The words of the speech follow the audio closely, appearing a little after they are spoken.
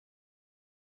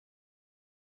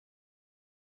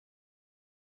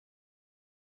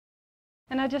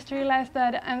And I just realized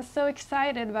that I'm so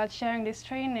excited about sharing this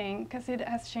training because it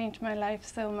has changed my life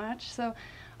so much. So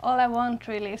all I want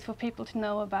really is for people to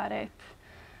know about it.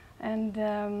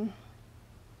 And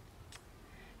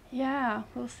yeah,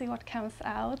 we'll see what comes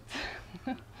out.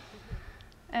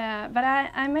 But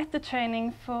I met the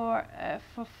training for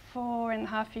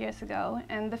 4.5 years ago,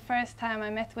 and the first time I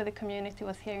met with the community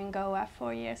was here in Goa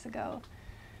 4 years ago.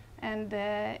 And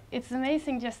it's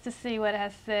amazing just to see what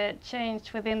has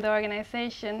changed within the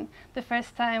organization. The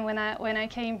first time when I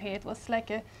came here, it was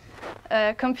like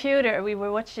a computer. We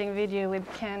were watching video with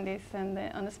Candice and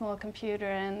on a small computer,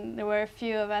 and there were a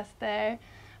few of us there.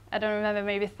 I don't remember,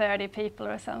 maybe 30 people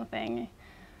or something.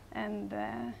 And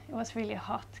it was really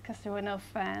hot because there were no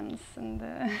fans, and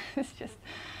it's just.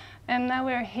 And now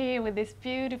we're here with this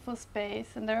beautiful space,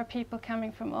 and there are people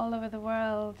coming from all over the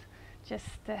world,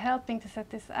 just helping to set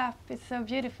this up. It's so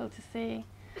beautiful to see.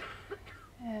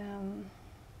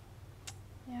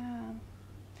 Yeah.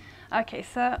 Okay,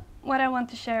 so what I want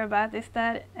to share about is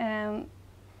that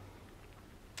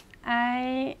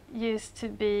I used to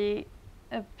be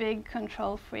a big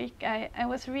control freak. I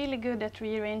was really good at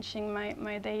rearranging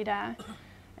my data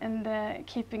and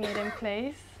keeping it in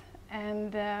place.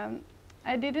 And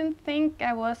I didn't think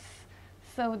I was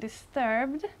so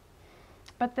disturbed.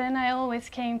 But then I always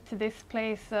came to this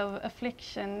place of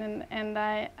affliction, and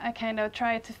I kind of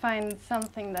tried to find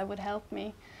something that would help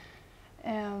me.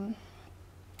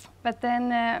 But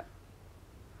then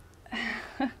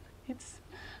it's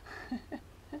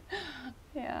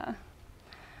yeah.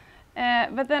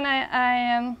 But then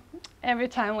I every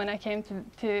time when I came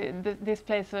to this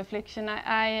place of affliction,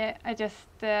 I just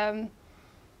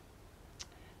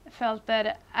felt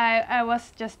that I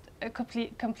was just a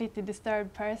completely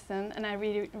disturbed person, and I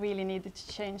really needed to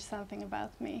change something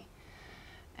about me.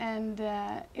 And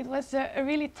it was a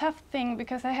really tough thing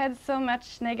because I had so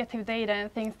much negative data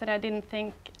and things that I didn't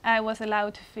think I was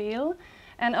allowed to feel.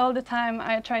 And all the time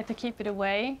I tried to keep it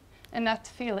away and not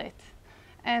feel it.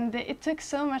 And it took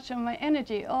so much of my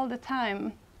energy all the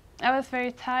time. I was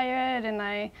very tired, and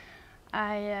I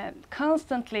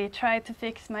constantly tried to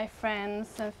fix my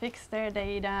friends and fix their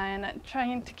data, and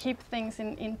trying to keep things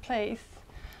in place.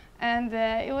 And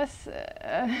it was,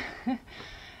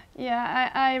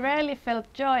 yeah, I rarely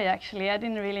felt joy actually. I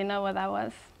didn't really know what that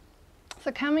was.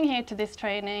 So coming here to this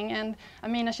training, and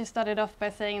Amina, she started off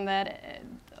by saying that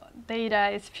data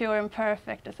is pure and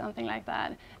perfect or something like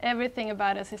that. Everything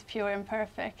about us is pure and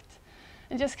perfect.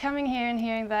 And just coming here and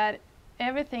hearing that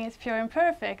everything is pure and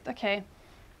perfect, okay.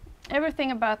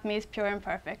 Everything about me is pure and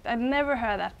perfect. I'd never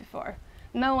heard that before.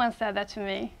 No one said that to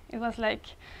me. It was like,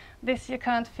 this you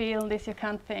can't feel, this you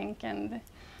can't think. And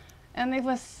it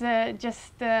was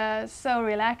just so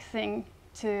relaxing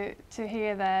to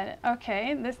hear that,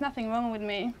 okay, there's nothing wrong with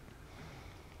me.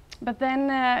 But then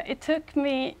it took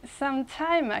me some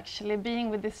time actually being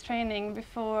with this training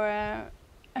before,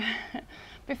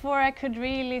 before I could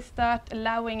really start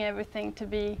allowing everything to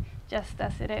be just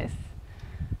as it is.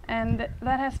 And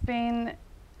that has been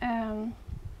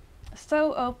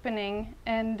so opening,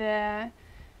 and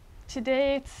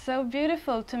today it's so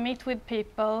beautiful to meet with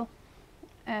people,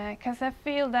 because I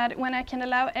feel that when I can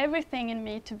allow everything in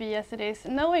me to be as it is,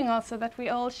 knowing also that we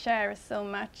all share so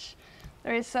much,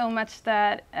 there is so much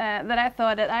that, that I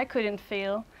thought that I couldn't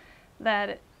feel,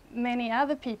 that many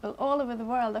other people all over the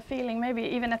world are feeling, maybe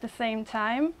even at the same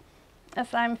time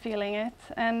as I'm feeling it.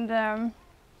 And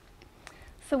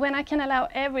so when I can allow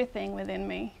everything within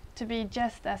me to be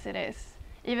just as it is,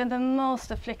 even the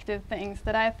most afflictive things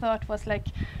that I thought was like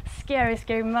scary,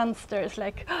 scary monsters,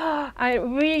 like, oh, I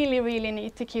really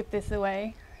need to keep this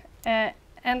away.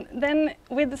 And then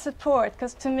with the support,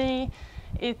 because to me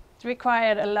it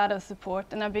required a lot of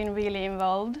support, and I've been really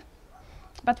involved.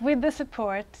 But with the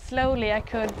support, slowly I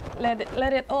could let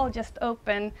it all just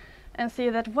open and see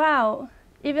that, wow,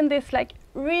 even this like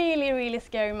really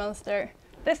scary monster,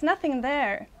 there's nothing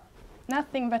there,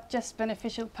 nothing but just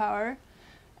beneficial power,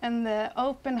 and the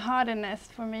open-heartedness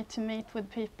for me to meet with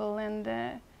people, and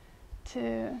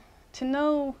to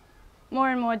know more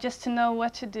and more, just to know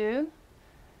what to do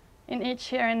in each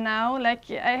here and now. Like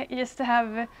I used to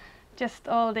have just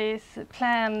all these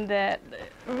planned,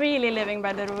 really living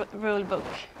by the rule book,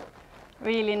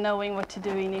 really knowing what to do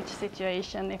in each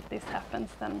situation. If this happens,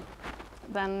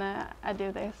 then I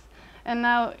do this. And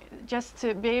now just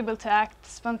to be able to act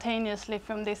spontaneously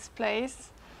from this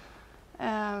place,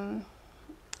 and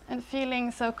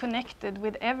feeling so connected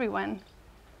with everyone.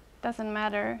 Doesn't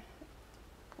matter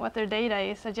what their data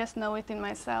is, I just know it in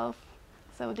myself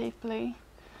so deeply.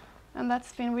 And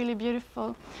that's been really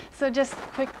beautiful. So just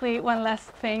quickly, one last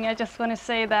thing. I just want to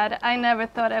say that I never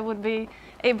thought I would be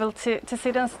able to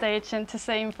sit on stage and to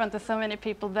say in front of so many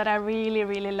people that I really,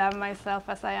 really love myself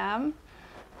as I am.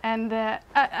 And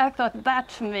I thought that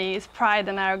to me is pride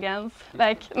and arrogance.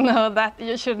 Like, no, that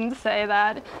you shouldn't say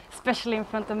that, especially in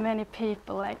front of many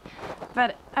people. Like,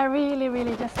 but I really,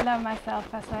 really just love myself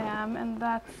as I am, and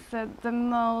that's the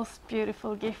most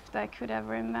beautiful gift I could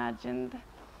ever imagined.